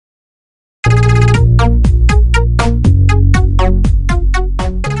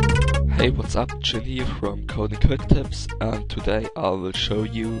What's up, Jin here from Coding Quick Tips, and today I will show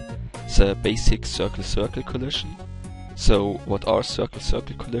you the basic circle-circle collision. So what are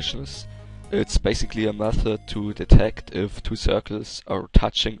circle-circle collisions? It's basically a method to detect if two circles are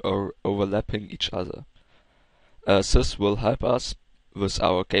touching or overlapping each other. This will help us with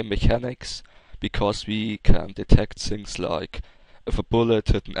our game mechanics because we can detect things like if a bullet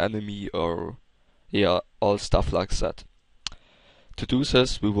hit an enemy or all stuff like that. To do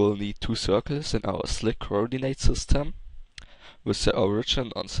this, we will need two circles in our slick coordinate system with the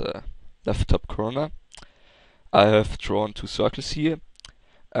origin on the left top corner. I have drawn two circles here,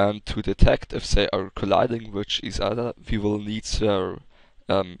 and to detect if they are colliding with each other, we will need their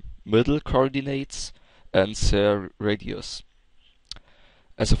middle coordinates and their radius.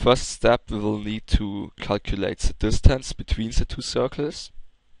 As a first step, we will need to calculate the distance between the two circles.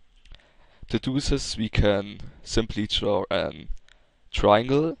 To do this, we can simply draw an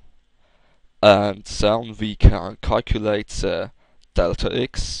triangle, and then we can calculate the delta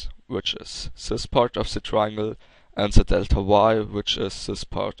x, which is this part of the triangle, and the delta y, which is this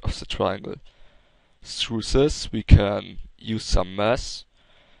part of the triangle. Through this we can use some math,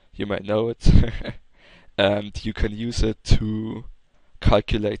 you may know it, and you can use it to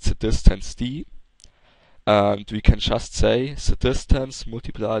calculate the distance d, and we can just say the distance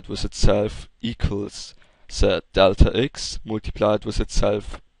multiplied with itself equals the delta x multiplied with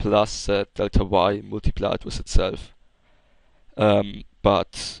itself plus the delta y multiplied with itself.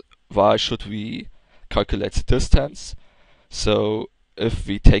 But why should we calculate the distance? So if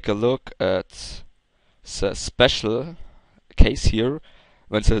we take a look at the special case here,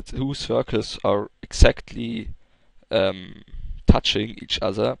 when the two circles are exactly touching each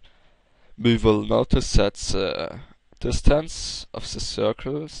other, we will notice that the distance of the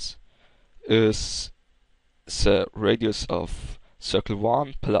circles is the radius of circle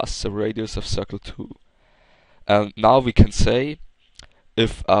 1 plus the radius of circle 2. And now we can say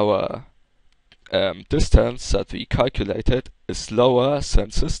if our distance that we calculated is lower than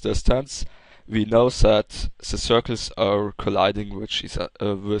this distance, we know that the circles are colliding with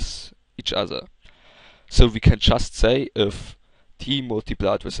each other. So we can just say if d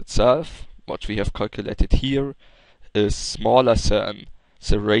multiplied with itself, what we have calculated here, is smaller than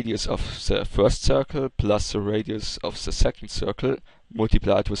the radius of the first circle plus the radius of the second circle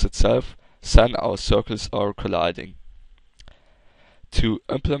multiplied with itself, then our circles are colliding. To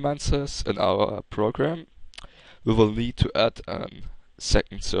implement this in our program, we will need to add a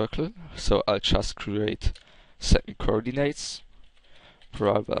second circle, so I'll just create second coordinates,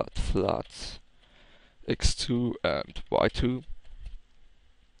 private flat x2 and y2,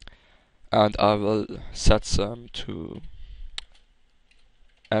 and I will set them to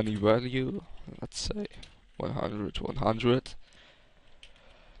any value, let's say 100, 100.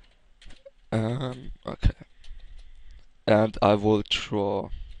 Okay. And I will draw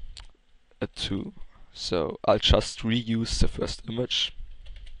a 2. So I'll just reuse the first image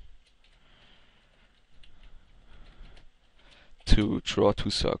to draw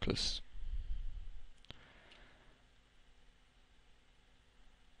two circles.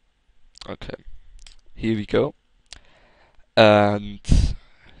 Okay, here we go. And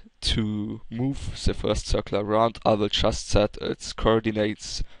to move the first circle around, I will just set its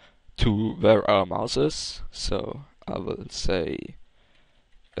coordinates to where our mouse is. So I will say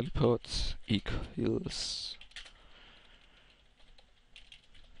input equals.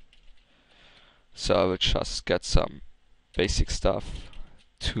 So I will just get some basic stuff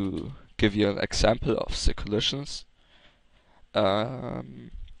to give you an example of the collisions.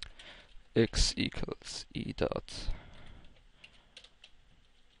 X equals e dot.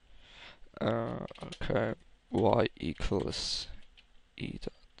 Okay, y equals e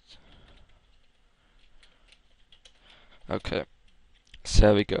dot. Okay, so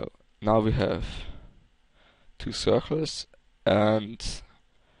there we go. Now we have two circles, and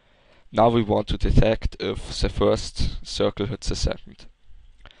now we want to detect if the first circle hits the second.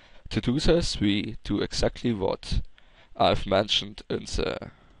 To do this, we do exactly what I've mentioned in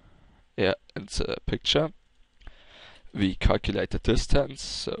the picture. We calculate the distance,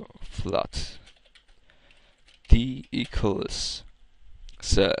 so flat d equals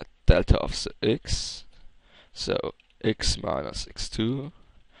the delta of the x, so x minus x2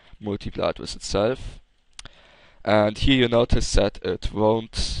 multiplied with itself. And here you notice that it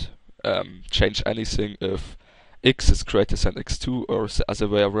won't change anything if x is greater than x2 or the other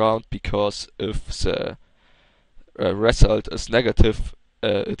way around, because if the result is negative,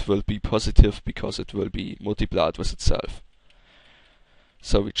 it will be positive because it will be multiplied with itself.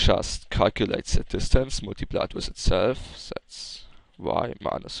 So we just calculate the distance multiplied with itself, that's y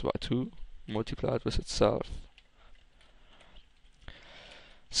minus y2 multiplied with itself.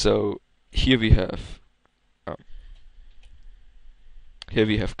 So here we have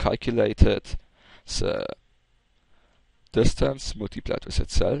calculated the distance multiplied with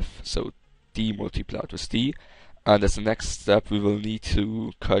itself, so d multiplied with d, and as the next step we will need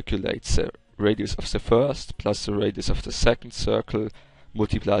to calculate the radius of the first plus the radius of the second circle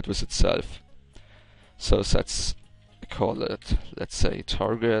multiplied with itself. So let's call it, let's say,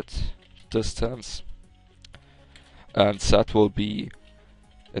 target distance, and that will be,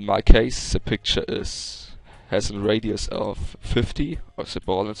 in my case, the picture has a radius of 50, or the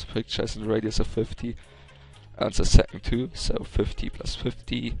ball in the picture has a radius of 50, and the second too, so 50 plus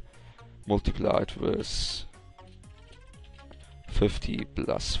 50 multiplied with 50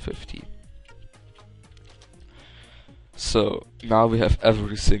 plus 50. So now we have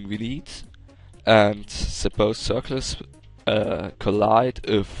everything we need, and the both circles collide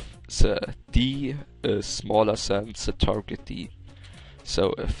if the d is smaller than the target d.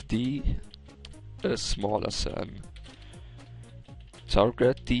 So if d is smaller than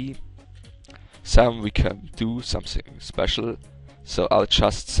target d, then we can do something special. So I'll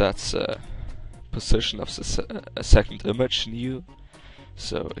just set the position of the second image new.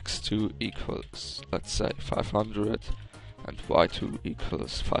 So x2 equals, let's say, 500 and y2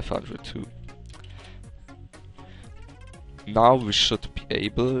 equals 502. Now we should be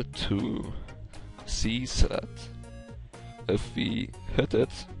able to see that if we hit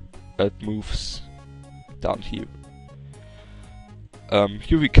it, it moves down here.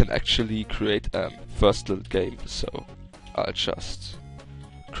 Here we can actually create a first little game, so I'll just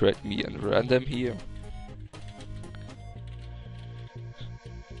create me a random here.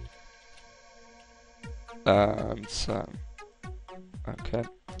 And then, okay,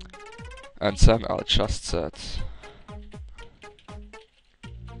 and then I'll just set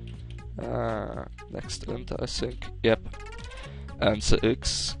next int, I think, yep, and the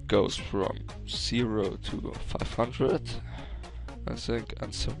x goes from 0 to 500, I think,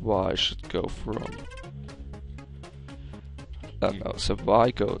 and the y should go from, no, the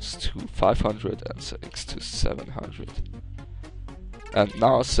y goes to 500 and the x to 700. And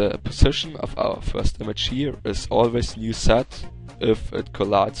now the position of our first image here is always new set if it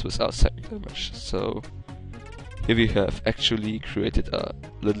collides with our second image. So here we have actually created a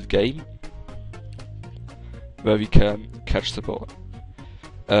little game where we can catch the ball.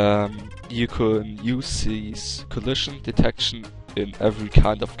 You can use this collision detection in every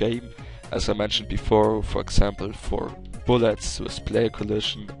kind of game, as I mentioned before, for example for bullets with player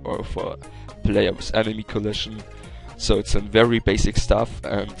collision or for player with enemy collision. So it's a very basic stuff,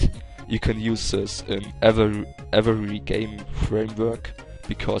 and you can use this in every game framework,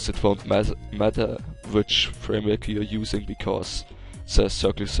 because it won't matter which framework you're using, because the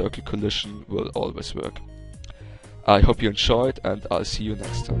circle-circle collision will always work. I hope you enjoyed, and I'll see you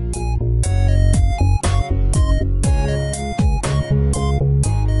next time.